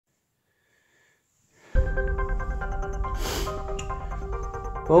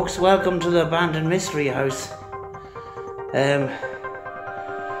Folks, welcome to the abandoned mystery house. I've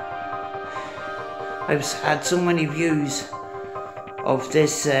had so many views of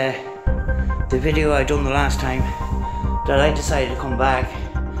this, the video I done the last time, that I decided to come back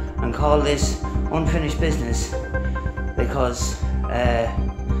and call this unfinished business, because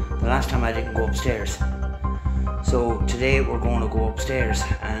the last time I didn't go upstairs. So today we're going to go upstairs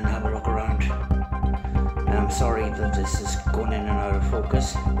and have a look around. I'm sorry that this is going in and out of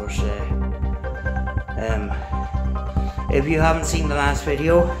focus, but if you haven't seen the last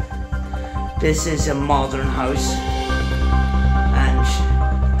video, this is a modern house, and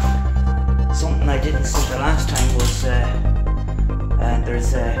something I didn't see the last time was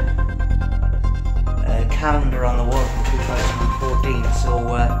there's a calendar on the wall from 2014,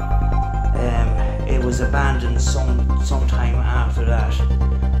 so it was abandoned sometime after that.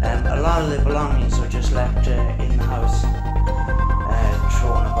 A lot of the belongings were just left in the house,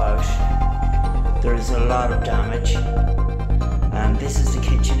 thrown about. There is a lot of damage, and this is the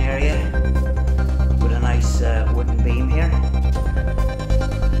kitchen area with a nice wooden beam here,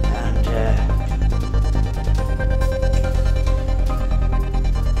 and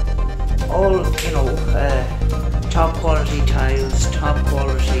all, you know, top quality tiles, top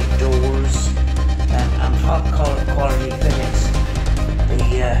quality doors, and top quality fittings.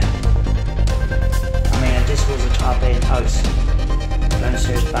 I mean, this was a top end house.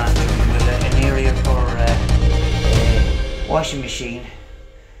 Downstairs bathroom with an area for a washing machine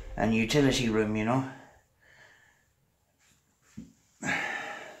and utility room, you know.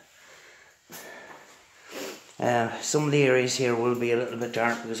 Some of the areas here will be a little bit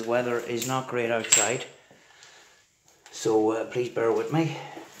dark because the weather is not great outside. So please bear with me.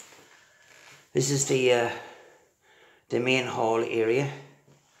 This is the main hall area.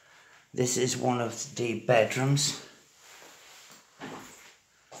 This is one of the bedrooms.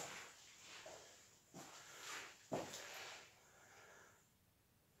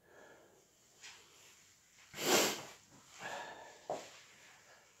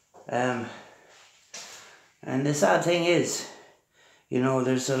 And the sad thing is, you know,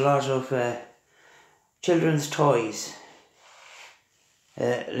 there's a lot of children's toys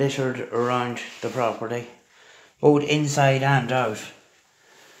littered around the property, both inside and out.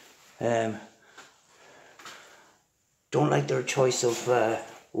 Don't like their choice of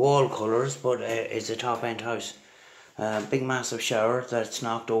wall colours, but it's a top end house. Big massive shower that's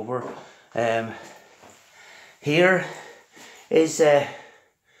knocked over. Here is a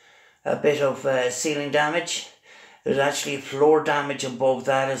bit of ceiling damage. There's actually floor damage above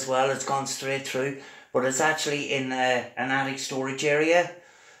that as well. It's gone straight through, but it's actually in an attic storage area.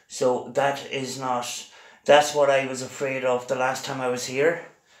 So that is not, that's what I was afraid of the last time I was here.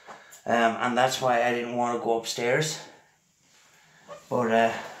 And that's why I didn't want to go upstairs.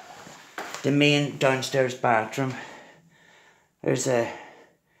 But the main downstairs bathroom, there's a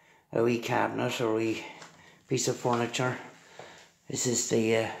wee cabinet or a wee piece of furniture. This is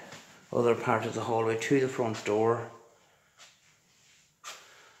the other part of the hallway to the front door.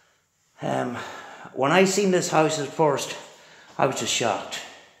 When I seen this house at first, I was just shocked.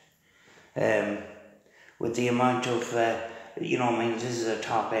 With the amount of, you know, I mean, this is a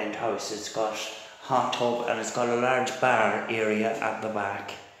top end house. It's got hot tub and it's got a large bar area at the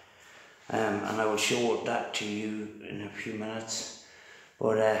back. And I will show that to you in a few minutes.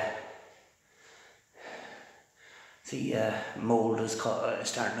 But the mould is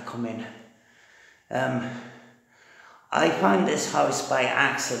starting to come in. I found this house by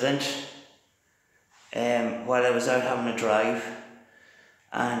accident while I was out having a drive,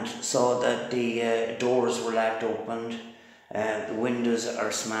 and saw that the doors were left opened, the windows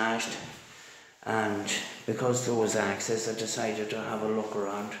are smashed, and because there was access I decided to have a look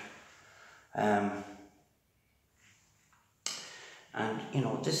around. And you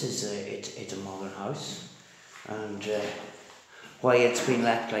know, this is it's a modern house, and why it's been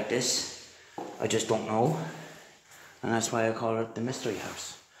left like this, I just don't know, and that's why I call it the mystery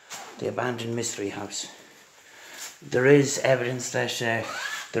house, the abandoned mystery house. There is evidence that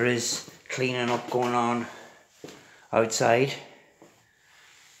there is cleaning up going on outside.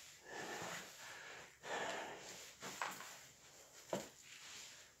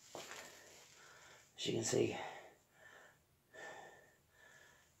 As you can see,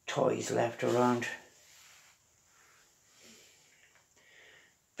 toys left around.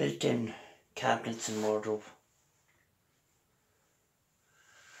 Built-in cabinets and wardrobe.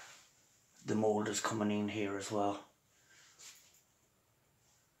 The mould is coming in here as well.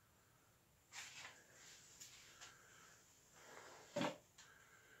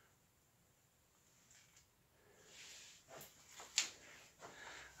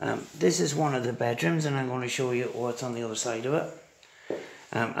 This is one of the bedrooms, and I'm going to show you what's on the other side of it.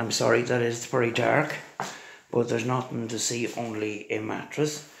 I'm sorry that it's very dark, but there's nothing to see, only a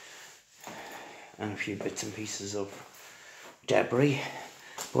mattress and a few bits and pieces of debris.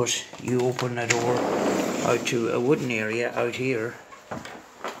 But you open the door out to a wooden area out here,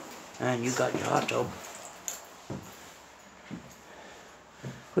 and you got your hot tub,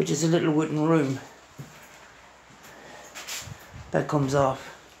 which is a little wooden room that comes off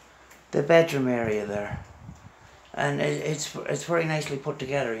the bedroom area there, and it's very nicely put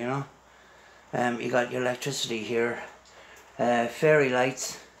together, you know. You got your electricity here, fairy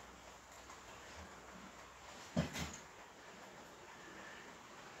lights,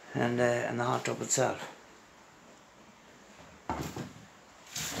 and the hot tub itself.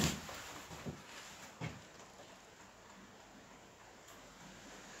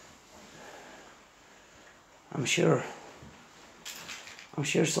 I'm sure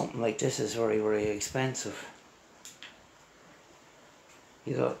something like this is very, very expensive.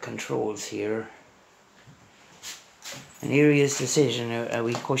 You got controls here. An area to sit in, a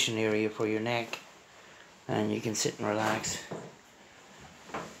wee cushion area for your neck, and you can sit and relax.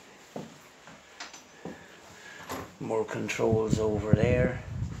 More controls over there,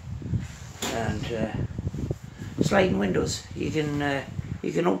 and sliding windows. You can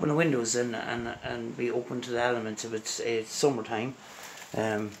open the windows and be open to the elements if it's summertime,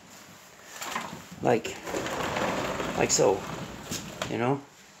 like so, you know.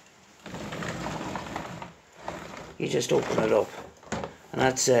 You just open it up, and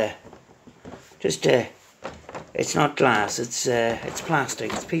that's it's not glass, it's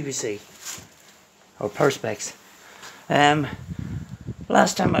plastic, it's PVC or Perspex.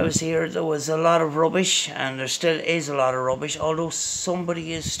 Last time I was here there was a lot of rubbish, and there still is a lot of rubbish, although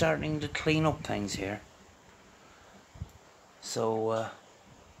somebody is starting to clean up things here. So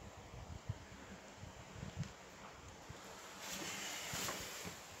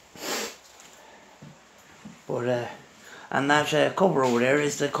and that cover over there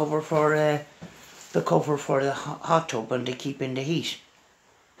is the cover for the hot tub, and to keep in the heat,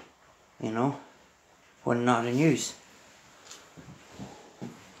 you know, when not in use.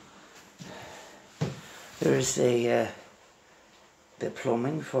 There's the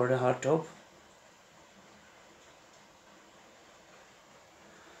plumbing for the hot tub.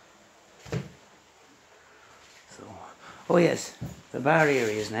 So, oh yes, the bar area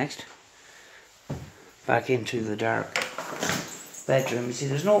is next. Back into the dark bedroom. You see,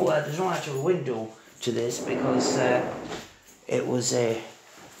 there's no actual window to this, because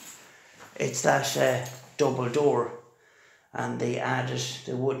it's that double door, and they added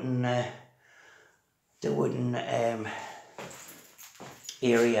the wooden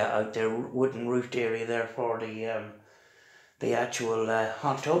area out there, wooden roofed area there for the actual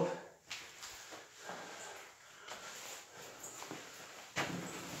hot tub.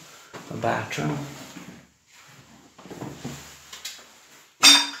 A bathroom.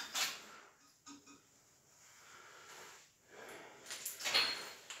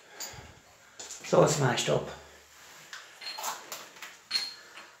 So it's smashed up.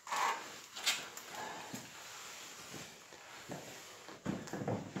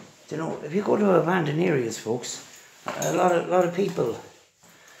 You know, if you go to abandoned areas, folks, a lot of people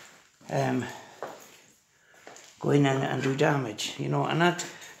go in and do damage, you know, and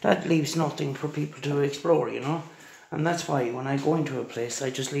that leaves nothing for people to explore, you know. And that's why when I go into a place, I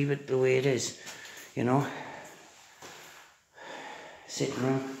just leave it the way it is, you know. Sitting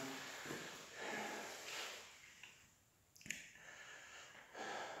room.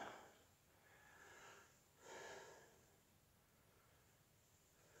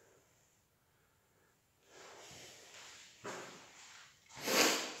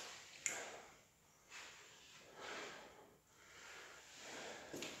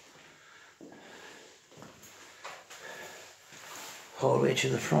 Hallway to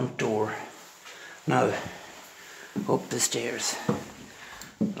the front door. Now, up the stairs.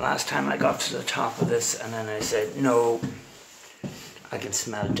 Last time I got to the top of this, and then I said, no, I can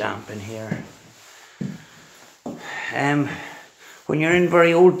smell damp in here. When you're in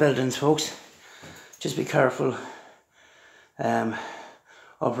very old buildings, folks, just be careful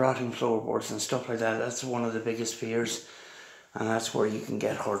of rotting floorboards and stuff like that. That's one of the biggest fears, and that's where you can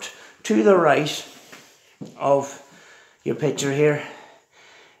get hurt. To the right of your picture here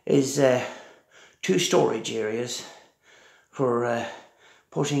is 2 storage areas for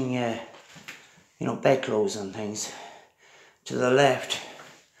putting you know, bedclothes and things. To the left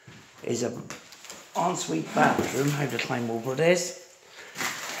is a ensuite bathroom. I have to climb over this,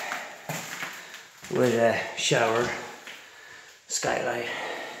 with a shower, skylight,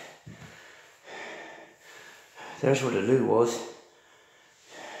 there's where the loo was.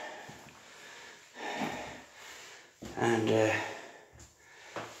 And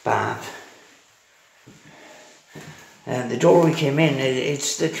bath. And the door we came in,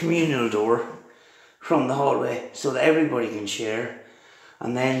 it's the communal door from the hallway, so that everybody can share.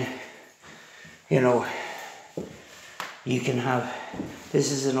 And then, you know, you can have,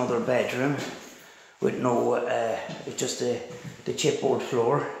 this is another bedroom with no, just the chipboard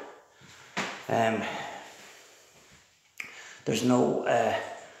floor. There's no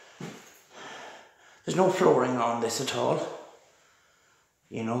flooring on this at all,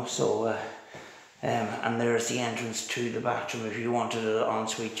 you know, so, and there's the entrance to the bathroom. If you wanted an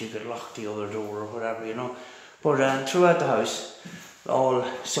ensuite, you could lock the other door or whatever, you know. But throughout the house, all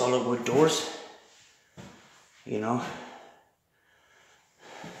solid wood doors, you know.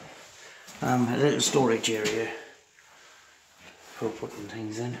 A little storage area for putting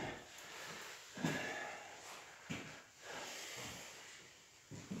things in.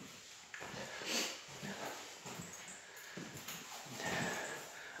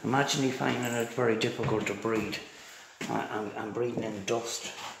 Imagine you finding it very difficult to breathe. I'm breathing in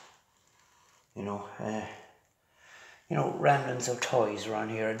dust. You know, remnants of toys around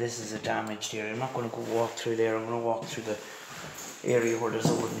here. This is a damaged area. I'm not going to go walk through there. I'm going to walk through the area where there's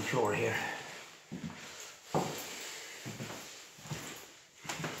a wooden floor here.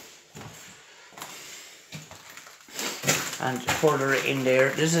 And further in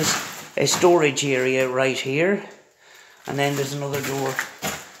there, this is a storage area right here. And then there's another door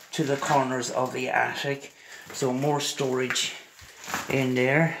to the corners of the attic. So more storage in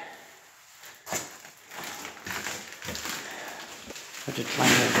there. I have to try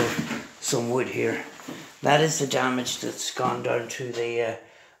and get some wood here. That is the damage that's gone down to the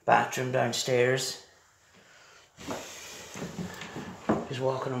bathroom downstairs. Just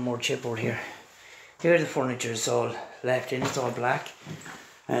walking on more chipboard here. Here the furniture is all left in, it's all black.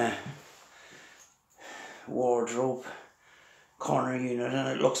 Wardrobe, corner unit, and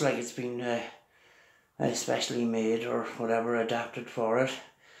it looks like it's been specially made or whatever, adapted for it.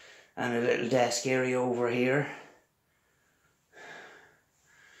 And a little desk area over here.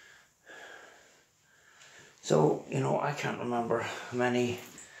 So, you know, I can't remember how many,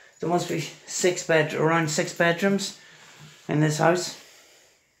 there must be around six bedrooms in this house.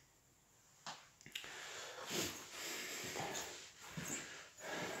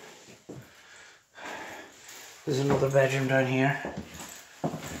 There's another bedroom down here.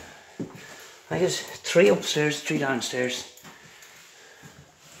 I guess 3 upstairs, 3 downstairs.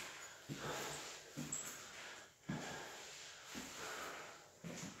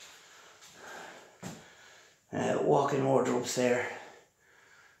 Walk-in wardrobes there,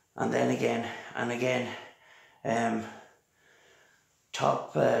 and then again and again,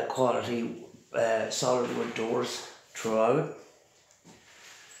 top quality solid wood doors throughout.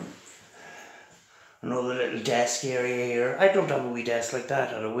 Another little desk area here. I don't have a wee desk like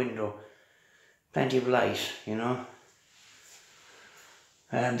that at a window. Plenty of light, you know.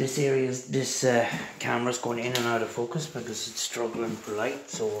 And this area, this camera's going in and out of focus because it's struggling for light,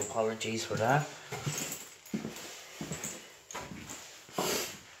 so apologies for that.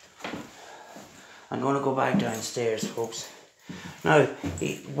 I'm going to go back downstairs, folks. Now,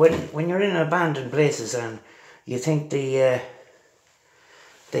 when you're in abandoned places and you think the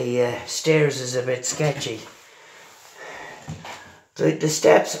stairs is a bit sketchy, the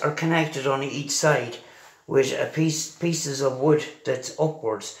steps are connected on each side with pieces of wood that's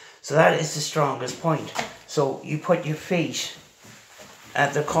upwards. So that is the strongest point. So you put your feet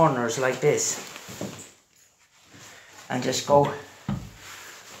at the corners like this and just go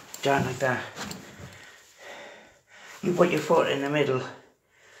down like that. You put your foot in the middle,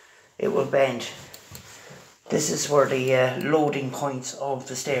 it will bend. This is where the loading points of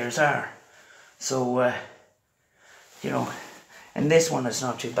the stairs are. So, you know, and this one is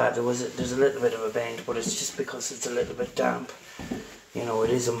not too bad. There's a little bit of a bend, but it's just because it's a little bit damp. You know,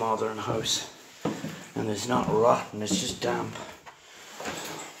 it is a modern house, and it's not rotten, it's just damp.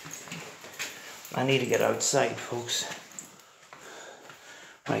 I need to get outside, folks.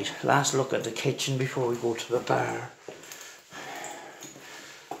 Right, last look at the kitchen before we go to the bar.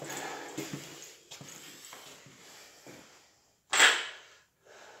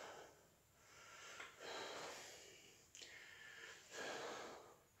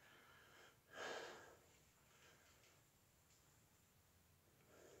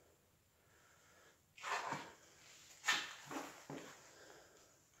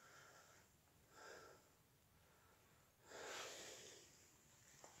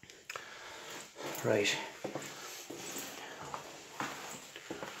 Right.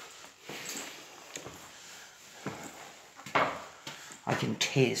 can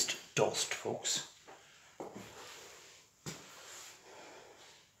taste dust, folks.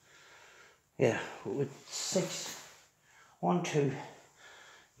 Yeah, with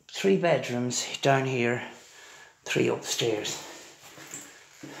 3 bedrooms down here, 3 upstairs.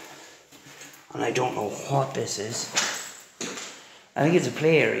 And I don't know what this is. I think it's a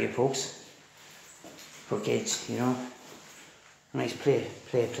play area, folks, for kids, you know. A nice play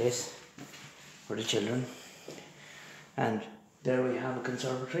place for the children. And there we have a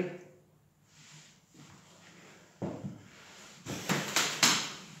conservatory.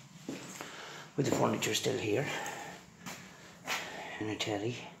 With the furniture still here. And a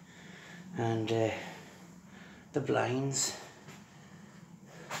telly. And the blinds.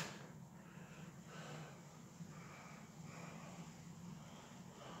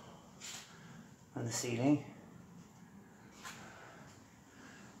 And the ceiling.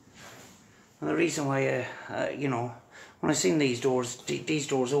 And the reason why, you know, when I seen these doors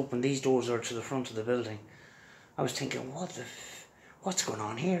open, these doors are to the front of the building, I was thinking, what's going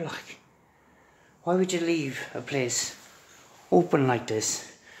on here, like? Why would you leave a place open like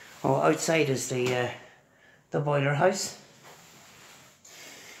this? Oh, outside is the boiler house.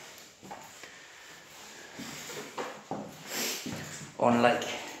 Unlike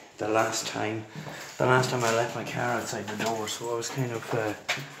the last time I left my car outside the door, so I was kind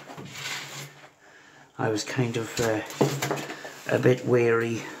of a bit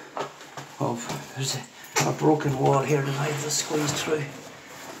wary of. There's a broken wall here that I have to squeeze through.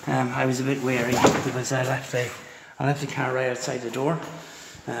 I was a bit wary because I left the car right outside the door.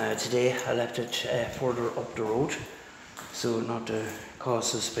 Today I left it further up the road, so not to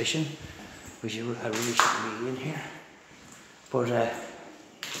cause suspicion, which I really shouldn't be in here. But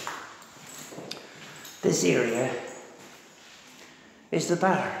this area is the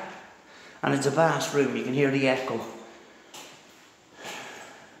bar, and it's a vast room. You can hear the echo.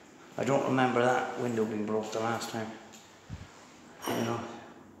 I don't remember that window being broke the last time, you know.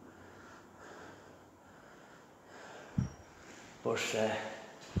 But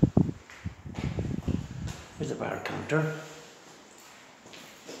there's a bar counter.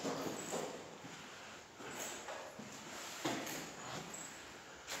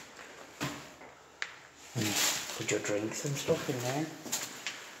 And put your drinks and stuff in there.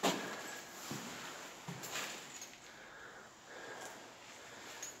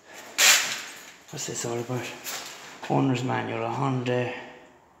 What's this all about? Owner's manual, a Honda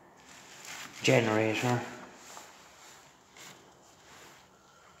generator.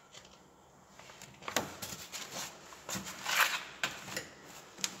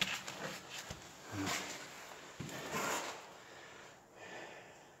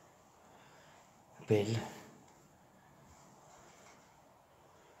 Bill.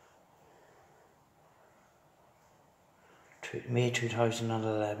 May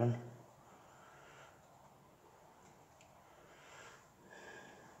 2011.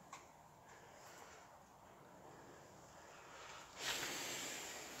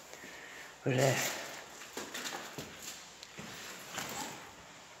 But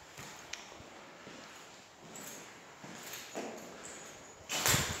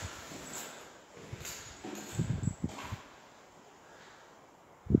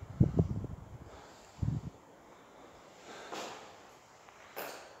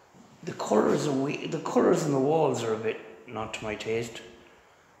the colours in the walls are a bit not to my taste.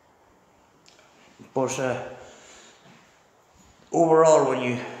 But overall,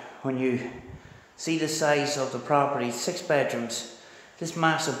 when you see the size of the property, 6 bedrooms, this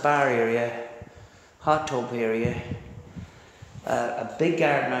massive bar area, hot tub area, a big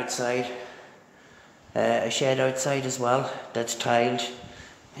garden outside, a shed outside as well that's tiled.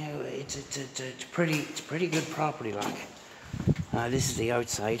 You know, it's pretty good property, like. This is the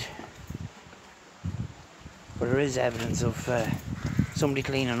outside, but there is evidence of somebody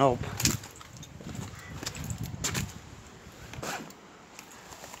cleaning up.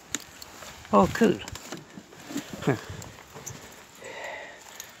 Oh, cool.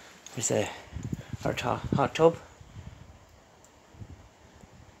 There's our hot tub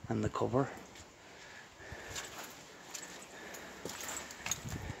and the cover.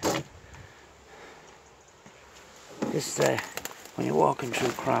 This when you're walking through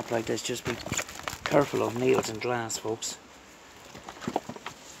crap like this, just be careful of nails and glass, folks.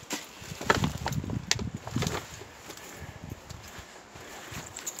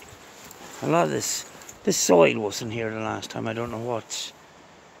 A lot of this soil wasn't here the last time. I don't know what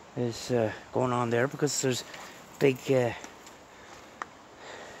is going on there, because there's big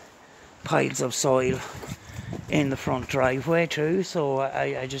piles of soil in the front driveway too, so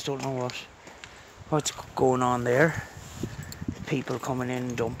I just don't know what's going on there. people coming in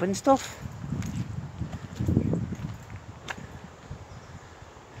and dumping stuff.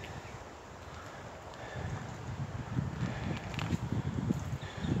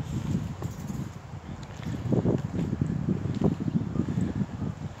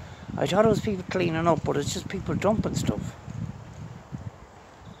 I thought it was people cleaning up, but it's just people dumping stuff.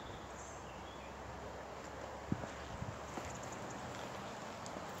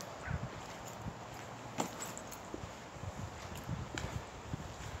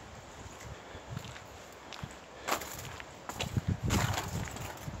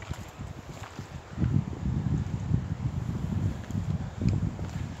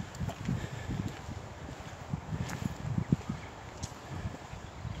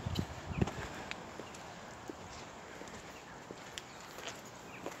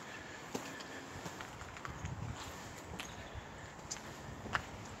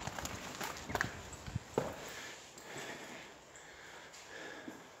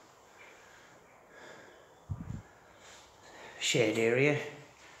 Shed area,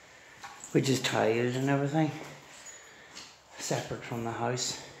 which is tiled and everything, separate from the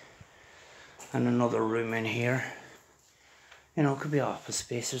house, and another room in here, you know, it could be office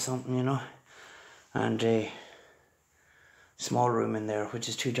space or something, you know, and a small room in there which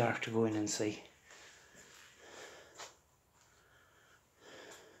is too dark to go in and see.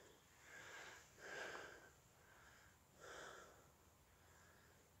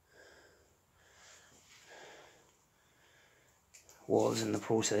 Walls in the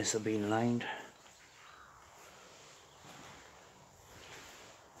process of being lined.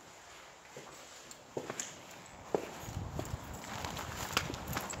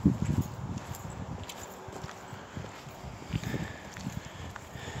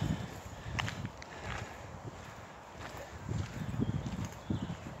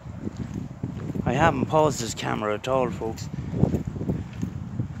 I haven't paused this camera at all, folks.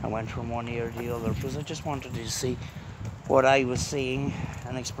 I went from one ear to the other because I just wanted to see what I was seeing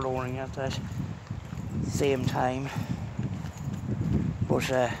and exploring at that same time. But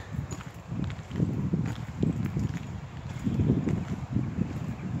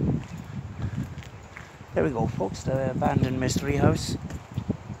there we go, folks, the abandoned mystery house.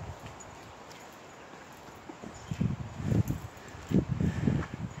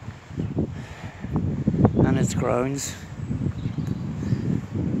 And its grounds.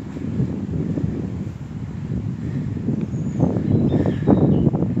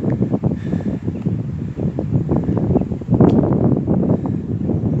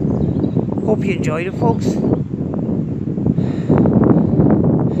 Hope you enjoyed it, folks.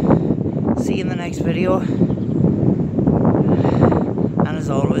 See you in the next video. And as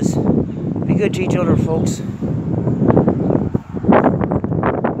always, be good to each other, folks.